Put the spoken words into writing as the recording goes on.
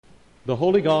The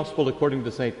Holy Gospel according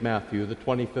to St. Matthew, the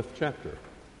 25th chapter.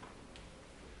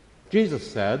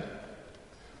 Jesus said,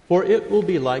 "For it will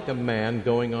be like a man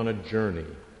going on a journey,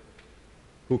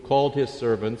 who called his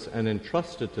servants and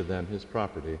entrusted to them his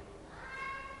property.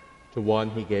 To one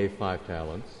he gave 5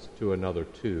 talents, to another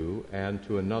 2, and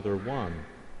to another 1,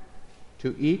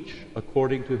 to each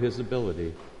according to his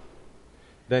ability.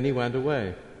 Then he went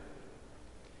away.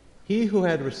 He who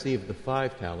had received the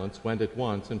 5 talents went at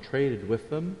once and traded with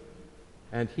them,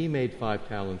 and he made 5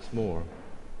 talents more.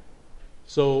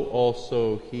 So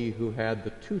also he who had the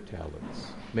 2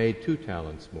 talents made 2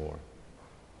 talents more.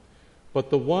 But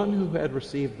the one who had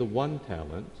received the 1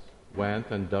 talent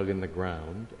went and dug in the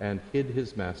ground and hid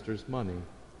his master's money.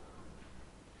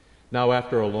 Now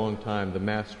after a long time the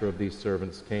master of these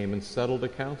servants came and settled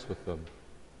accounts with them.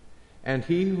 And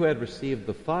he who had received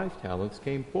the 5 talents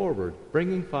came forward,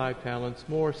 bringing 5 talents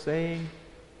more, saying,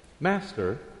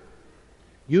 'Master,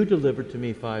 you delivered to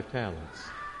me 5 talents.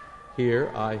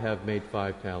 Here I have made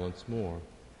 5 talents more.'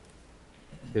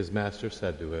 His master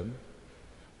said to him,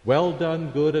 'Well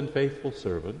done, good and faithful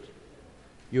servant.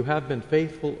 You have been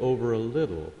faithful over a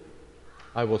little.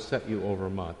 I will set you over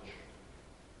much.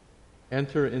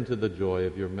 Enter into the joy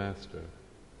of your master.'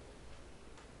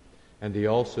 And he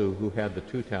also who had the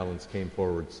 2 talents came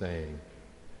forward, saying,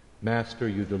 'Master,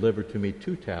 you delivered to me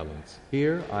 2 talents.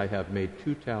 Here I have made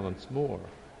 2 talents more.'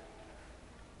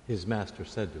 His master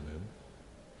said to him,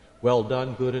 'Well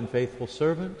done, good and faithful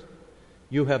servant.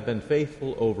 You have been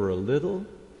faithful over a little.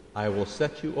 I will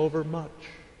set you over much.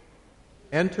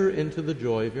 Enter into the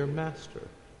joy of your master.'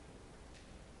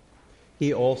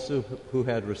 He also who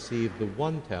had received the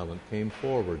 1 talent came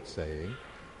forward, saying,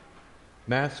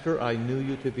 'Master, I knew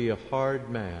you to be a hard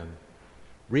man,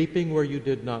 reaping where you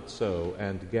did not sow,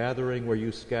 and gathering where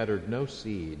you scattered no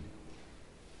seed.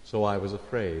 So I was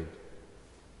afraid,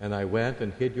 and I went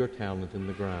and hid your talent in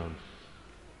the ground.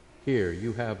 Here,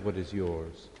 you have what is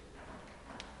yours.'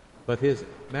 But his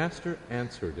master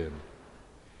answered him,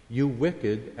 'You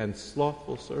wicked and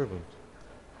slothful servant.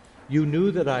 You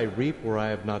knew that I reap where I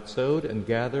have not sowed and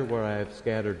gather where I have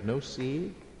scattered no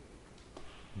seed?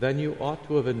 Then you ought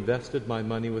to have invested my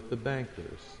money with the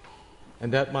bankers,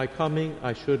 and at my coming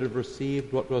I should have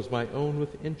received what was my own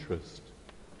with interest.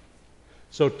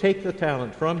 So take the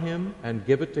talent from him and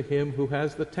give it to him who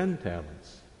has the 10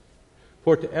 talents.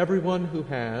 For to everyone who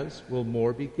has will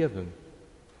more be given,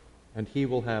 and he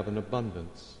will have an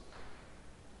abundance.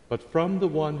 But from the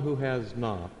one who has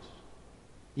not,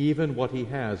 even what he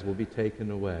has will be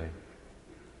taken away.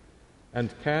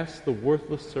 And cast the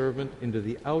worthless servant into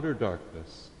the outer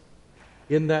darkness.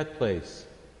 In that place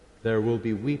there will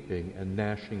be weeping and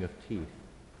gnashing of teeth.'"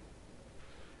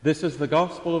 This is the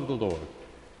gospel of the Lord.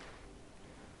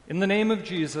 In the name of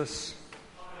Jesus.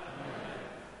 Amen.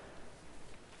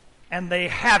 And they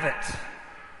have it.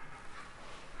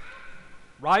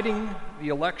 Riding the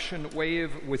election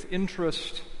wave with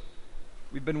interest,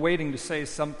 we've been waiting to say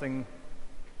something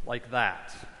like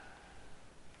that.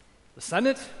 The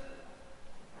Senate,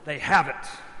 they have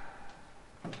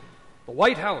it. The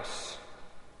White House,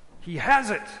 he has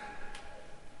it.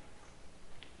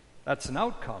 That's an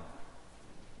outcome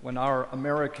when our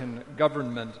American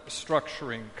government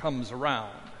structuring comes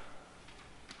around.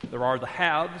 There are the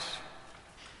haves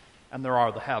and there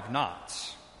are the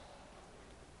have-nots.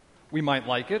 We might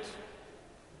like it,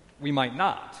 we might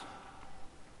not.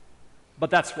 But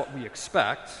that's what we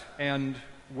expect, and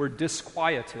we're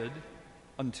disquieted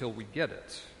until we get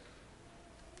it.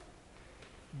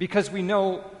 Because we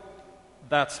know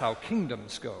that's how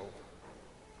kingdoms go,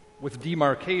 with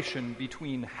demarcation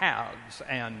between haves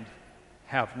and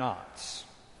have-nots.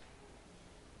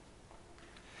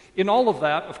 In all of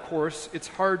that, of course, it's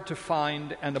hard to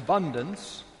find an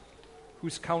abundance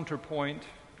whose counterpoint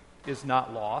is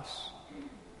not loss,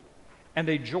 and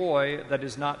a joy that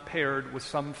is not paired with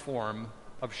some form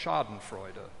of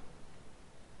schadenfreude.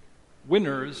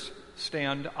 Winners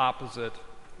stand opposite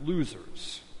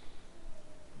losers.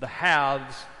 The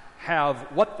haves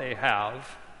have what they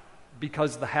have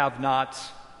because the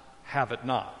have-nots have it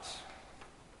not.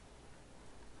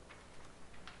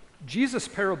 Jesus'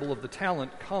 parable of the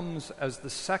talent comes as the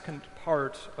second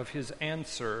part of his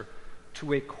answer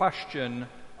to a question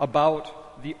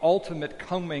about the ultimate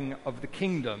coming of the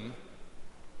kingdom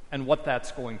and what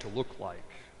that's going to look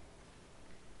like.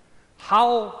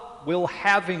 How will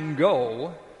having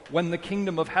go when the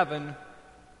kingdom of heaven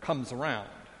comes around?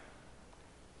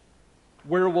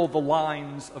 Where will the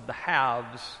lines of the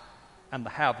haves and the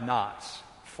have-nots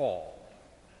fall?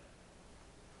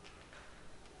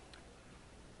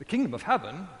 The kingdom of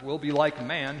heaven will be like a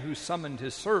man who summoned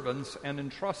his servants and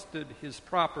entrusted his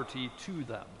property to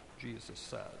them, Jesus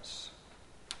says.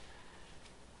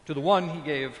 To the one he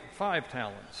gave 5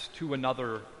 talents, to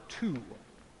another 2,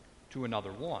 to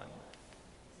another 1.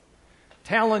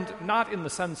 Talent not in the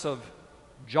sense of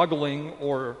juggling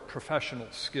or professional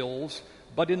skills,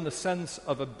 but in the sense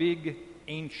of a big,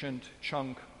 ancient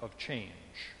chunk of change.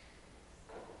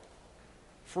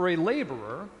 For a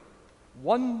laborer,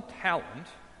 1 talent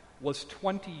was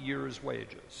 20 years'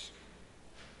 wages.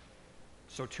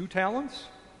 So 2 talents?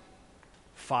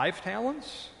 5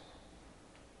 talents?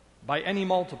 By any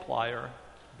multiplier,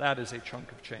 that is a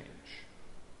chunk of change.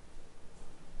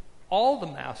 All the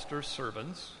master's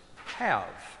servants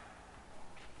have.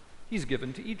 He's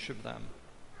given to each of them,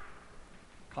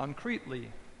 concretely,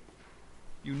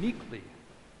 uniquely,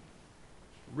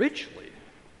 richly.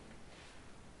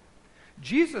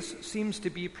 Jesus seems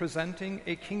to be presenting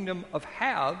a kingdom of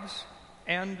haves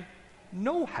and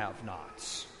no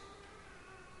have-nots.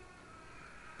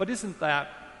 But isn't that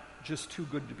just too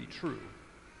good to be true?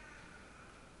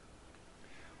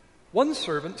 One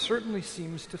servant certainly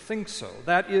seems to think so.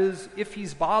 That is, if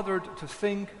he's bothered to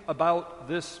think about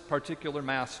this particular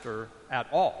master at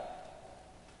all.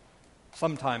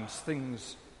 Sometimes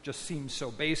things just seem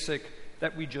so basic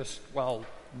that we just,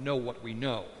 know what we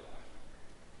know.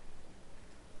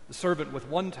 The servant with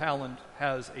 1 talent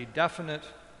has a definite,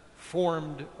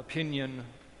 formed opinion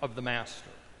of the master.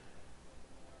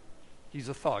 He's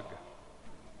a thug.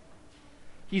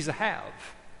 He's a have.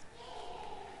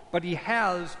 But he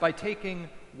has by taking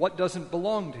what doesn't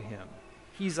belong to him.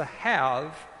 He's a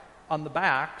have on the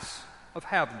backs of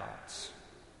have-nots.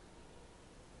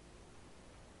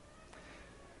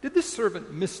 Did this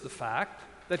servant miss the fact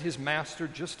that his master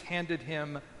just handed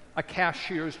him a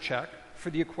cashier's check for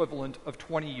the equivalent of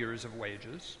 20 years of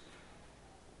wages?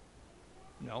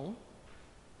 No.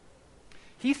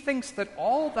 He thinks that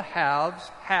all the haves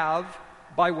have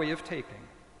by way of taking.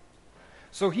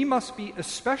 So he must be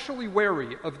especially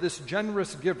wary of this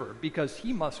generous giver because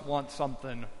he must want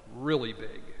something really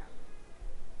big.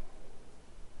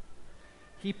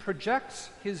 He projects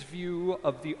his view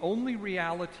of the only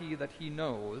reality that he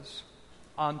knows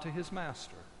onto his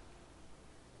master.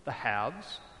 The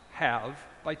haves have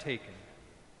by taking.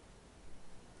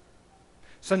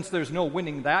 Since there's no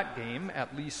winning that game,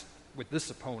 at least with this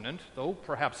opponent, though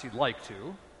perhaps he'd like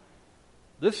to,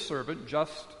 this servant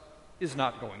just is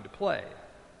not going to play.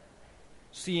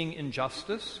 Seeing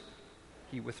injustice,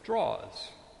 he withdraws.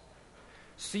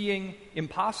 Seeing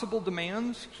impossible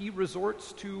demands, he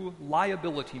resorts to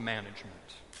liability management.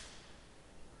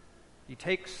 He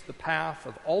takes the path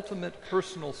of ultimate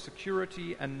personal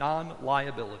security and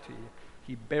non-liability.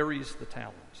 He buries the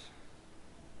talent.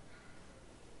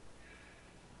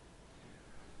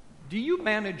 Do you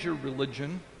manage your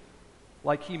religion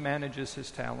like he manages his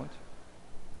talent?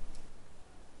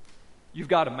 You've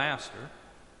got a master.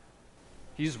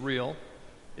 He's real.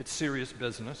 It's serious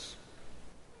business.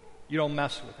 You don't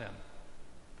mess with him.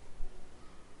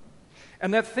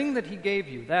 And that thing that he gave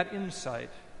you, that insight,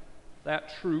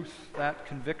 that truth, that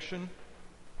conviction,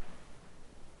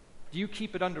 do you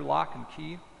keep it under lock and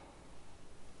key?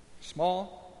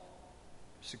 Small,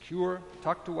 secure,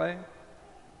 tucked away?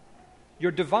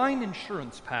 Your divine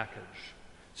insurance package,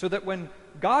 so that when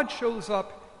God shows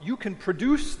up, you can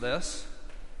produce this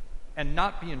and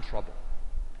not be in trouble.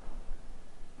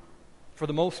 For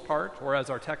the most part, or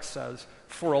as our text says,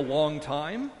 for a long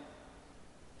time,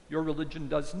 your religion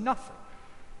does nothing.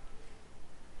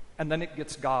 And then it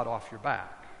gets God off your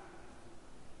back.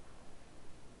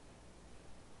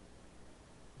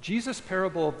 Jesus'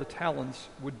 parable of the talents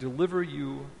would deliver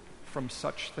you from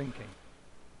such thinking,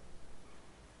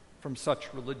 from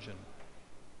such religion,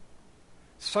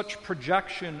 such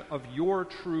projection of your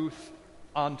truth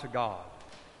onto God.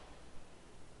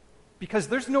 Because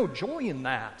there's no joy in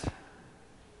that.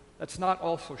 That's not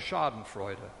also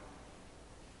schadenfreude.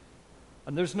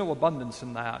 And there's no abundance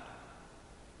in that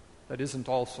that isn't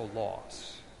also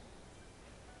loss.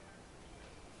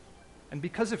 And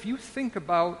because if you think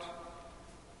about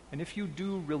and if you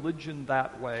do religion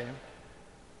that way,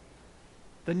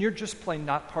 then you're just plain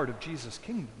not part of Jesus'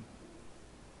 kingdom.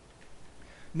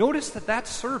 Notice that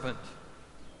servant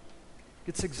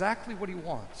gets exactly what he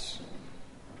wants.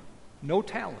 No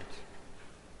talent.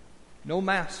 No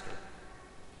master.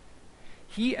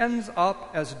 He ends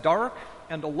up as dark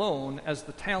and alone as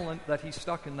the talent that he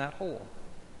stuck in that hole.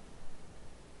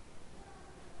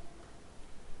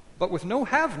 But with no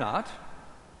have-not,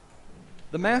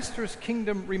 the master's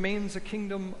kingdom remains a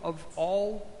kingdom of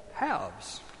all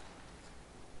haves,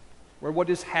 where what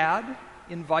is had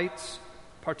invites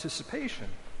participation,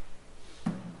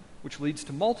 which leads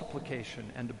to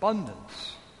multiplication and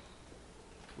abundance,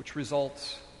 which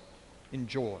results in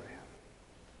joy.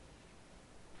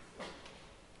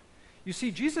 You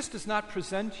see, Jesus does not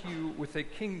present you with a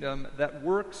kingdom that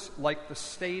works like the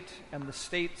state and the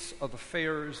states of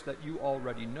affairs that you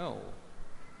already know.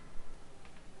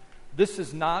 This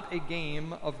is not a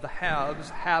game of the haves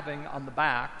having on the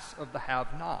backs of the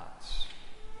have-nots.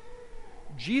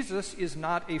 Jesus is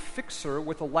not a fixer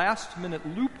with a last-minute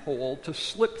loophole to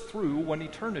slip through when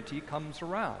eternity comes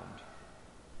around.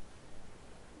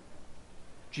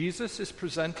 Jesus is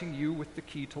presenting you with the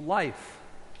key to life,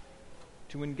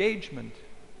 to engagement,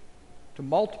 to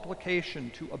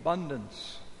multiplication, to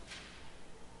abundance,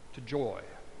 to joy.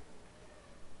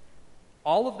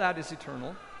 All of that is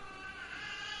eternal,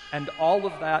 and all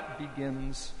of that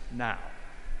begins now.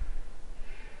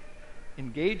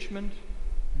 Engagement,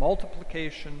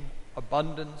 multiplication,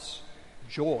 abundance,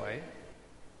 joy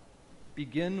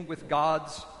begin with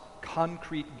God's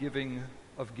concrete giving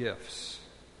of gifts.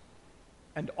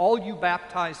 And all you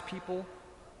baptized people,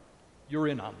 you're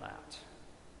in on that.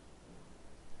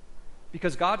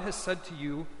 Because God has said to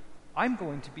you, I'm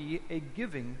going to be a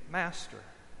giving master.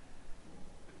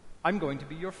 I'm going to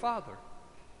be your father,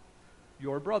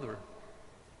 your brother,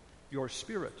 your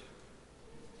spirit,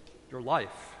 your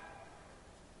life.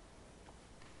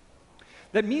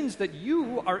 That means that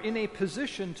you are in a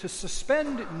position to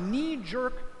suspend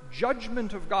knee-jerk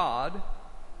judgment of God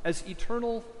as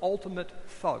eternal ultimate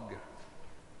thug.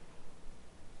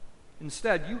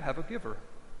 Instead, you have a giver.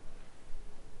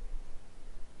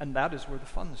 And that is where the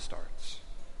fun starts.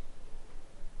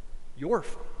 Your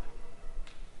fun.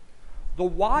 The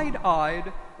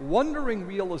wide-eyed, wondering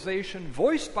realization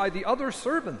voiced by the other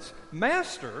servants,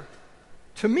 Master,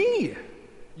 to me,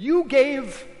 you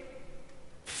gave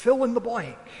fill in the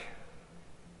blank.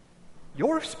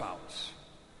 Your spouse,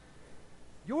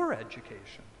 your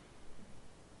education,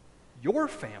 your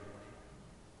family,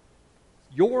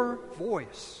 your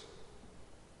voice,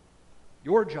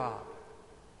 your job,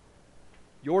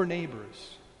 your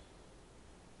neighbors,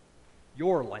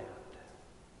 your land.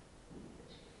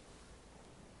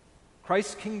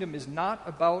 Christ's kingdom is not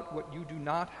about what you do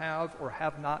not have or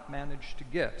have not managed to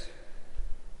get.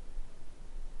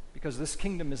 Because this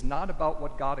kingdom is not about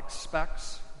what God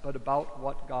expects, but about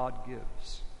what God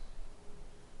gives.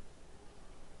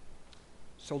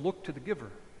 So look to the giver.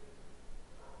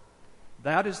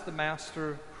 That is the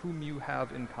master whom you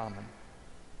have in common.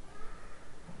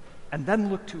 And then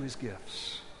look to his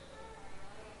gifts.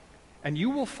 And you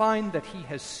will find that he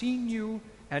has seen you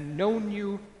and known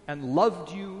you and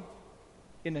loved you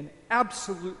in an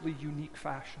absolutely unique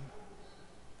fashion.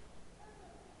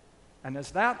 And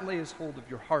as that lays hold of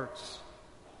your hearts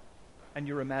and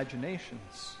your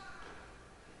imaginations,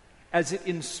 as it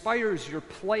inspires your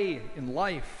play in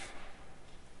life,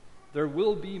 there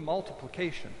will be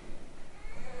multiplication,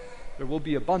 there will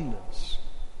be abundance,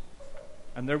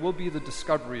 and there will be the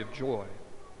discovery of joy.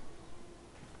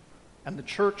 And the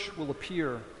church will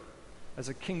appear as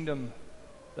a kingdom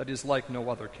that is like no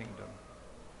other kingdom.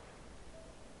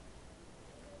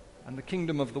 And the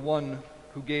kingdom of the one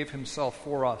who gave himself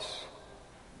for us,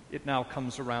 it now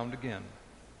comes around again.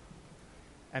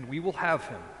 And we will have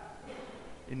him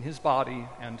in his body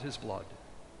and his blood.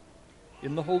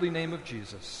 In the holy name of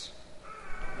Jesus.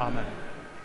 Amen.